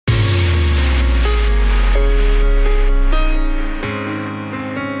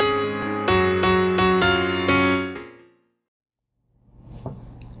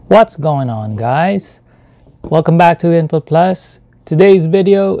What's going on, guys? Welcome back to Input Plus. Today's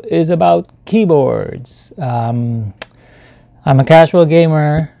video is about keyboards. I'm a casual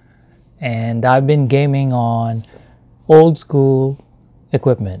gamer and I've been gaming on old school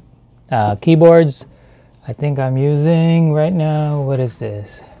equipment. Keyboards, I think I'm using right now, what is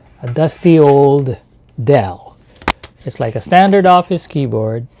this? A dusty old Dell. It's like a standard office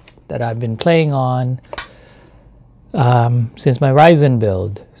keyboard that I've been playing on since my Ryzen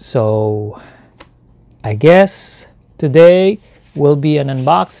build. So I guess today will be an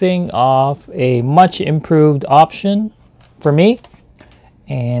unboxing of a much improved option for me,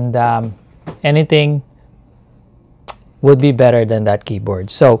 and anything would be better than that keyboard.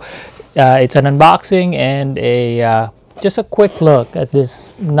 So it's an unboxing and just a quick look at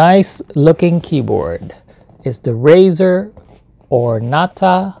this nice looking keyboard. It's the Razer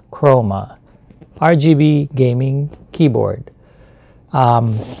Ornata Chroma RGB gaming keyboard.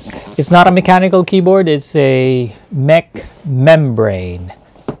 It's not a mechanical keyboard, it's a mecha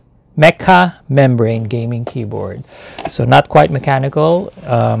membrane gaming keyboard. So not quite mechanical,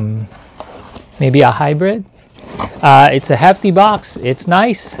 maybe a hybrid. It's a hefty box, it's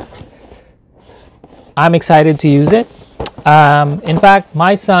nice. I'm excited to use it. In fact,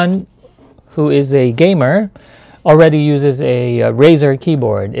 my son, who is a gamer, already uses a Razer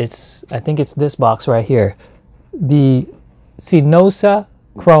keyboard. I think it's this box right here, the Onata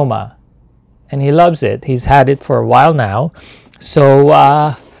Chroma, and he loves it. He's had it for a while now. So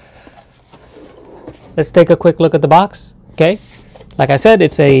let's take a quick look at the box. Okay, like I said,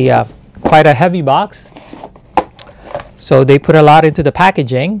 it's a quite a heavy box, so they put a lot into the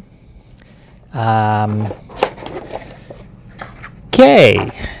packaging.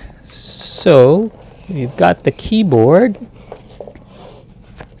 Okay, so we've got the keyboard,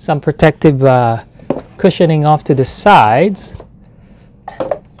 some protective cushioning off to the sides,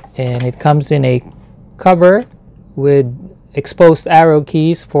 and it comes in a cover with exposed arrow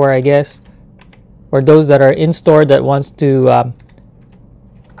keys for, I guess, for those that are in store that wants to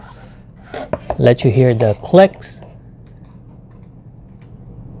let you hear the clicks.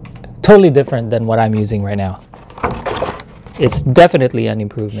 Totally different than what I'm using right now. It's definitely an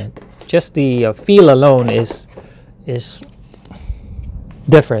improvement. Just the feel alone is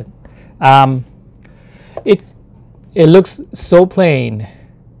different. It looks so plain.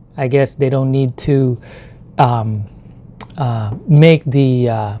 I guess they don't need to make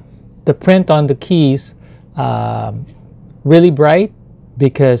the print on the keys really bright,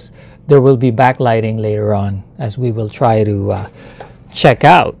 because there will be backlighting later on, as we will try to check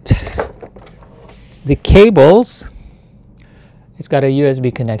out. The cables, it's got a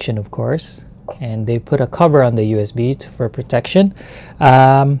USB connection, of course, and they put a cover on the USB for protection.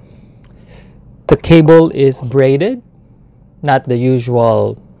 The cable is braided, not the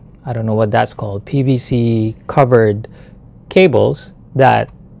usual, I don't know what that's called, PVC covered cables that,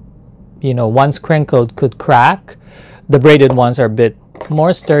 you know, once crinkled could crack. The braided ones are a bit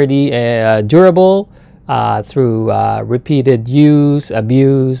more sturdy, durable through repeated use,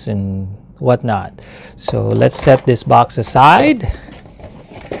 abuse, and whatnot. So let's set this box aside.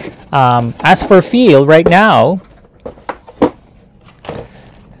 As for feel, right now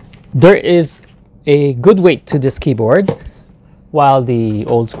there is a good weight to this keyboard, while the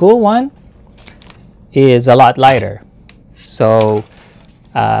old school one is a lot lighter. So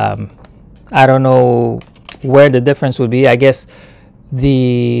I don't know where the difference would be. I guess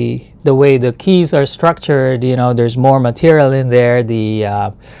the way the keys are structured, you know, there's more material in there.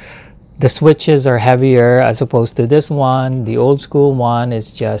 The switches are heavier as opposed to this one. The old school one is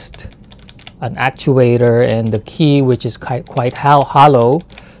just an actuator and the key, which is quite hollow,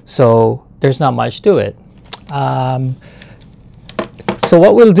 so there's not much to it. So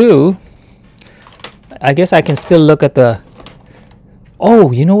what we'll do, I guess I can still look at the,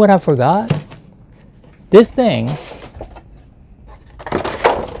 oh, you know what I forgot? This thing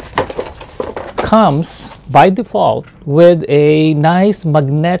comes by default with a nice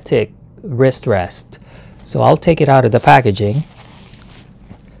magnetic wrist rest. So I'll take it out of the packaging.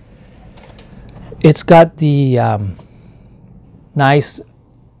 It's got the nice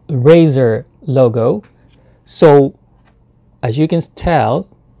Razer logo. So as you can tell,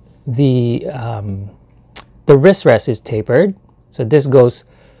 the wrist rest is tapered. So this goes,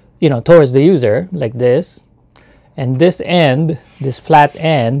 you know, towards the user like this, and this end, this flat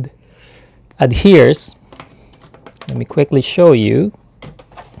end, adheres. Let me quickly show you.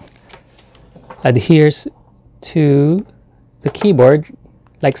 Adheres to the keyboard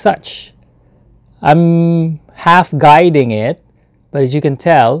like such. I'm half guiding it, but as you can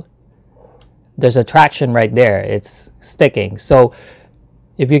tell, there's a traction right there. It's sticking. So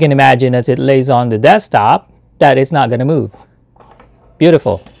if you can imagine, as it lays on the desktop, that it's not going to move.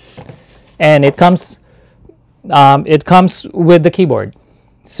 Beautiful. And it comes with the keyboard.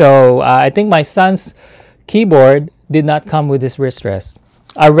 So I think my son's keyboard did not come with this wrist rest.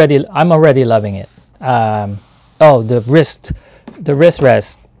 I'm already loving it. Oh, the wrist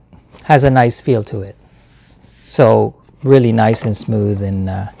rest has a nice feel to it. So really nice and smooth,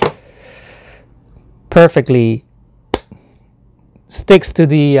 and perfectly sticks to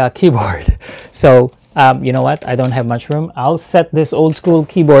the keyboard. So you know what? I don't have much room. I'll set this old school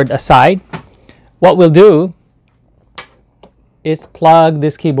keyboard aside. What we'll do is plug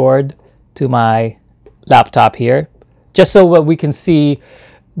this keyboard to my laptop here, just so that we can see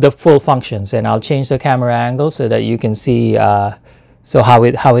the full functions, and I'll change the camera angle so that you can see how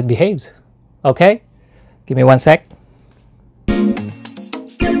it behaves. Okay, give me one sec.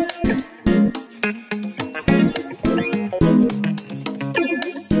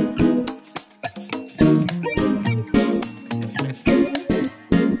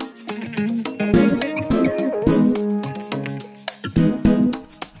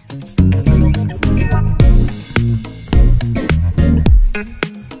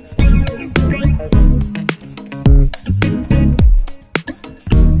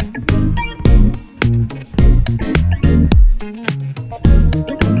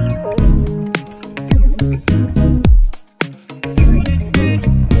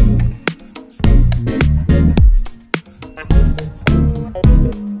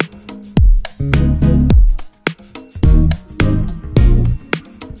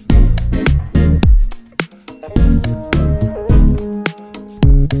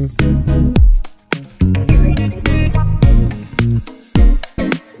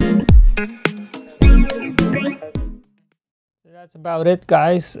 That's about it,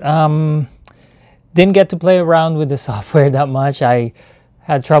 guys. Didn't get to play around with the software that much. I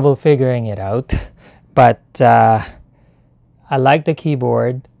had trouble figuring it out, but I like the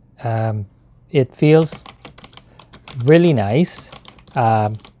keyboard. It feels really nice.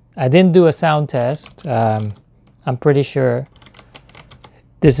 I didn't do a sound test. I'm pretty sure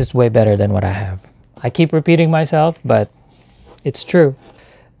this is way better than what I have. I keep repeating myself, but it's true.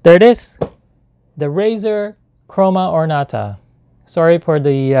 There it is, the Razer Chroma Ornata. Sorry for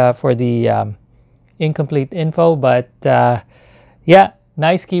the incomplete info, but yeah,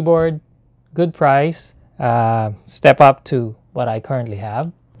 nice keyboard, good price, step up to what I currently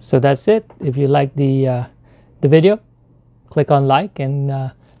have. So that's it. If you like the video, click on like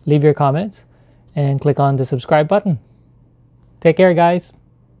and leave your comments, and click on the subscribe button. Take care, guys.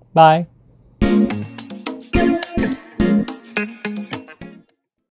 Bye.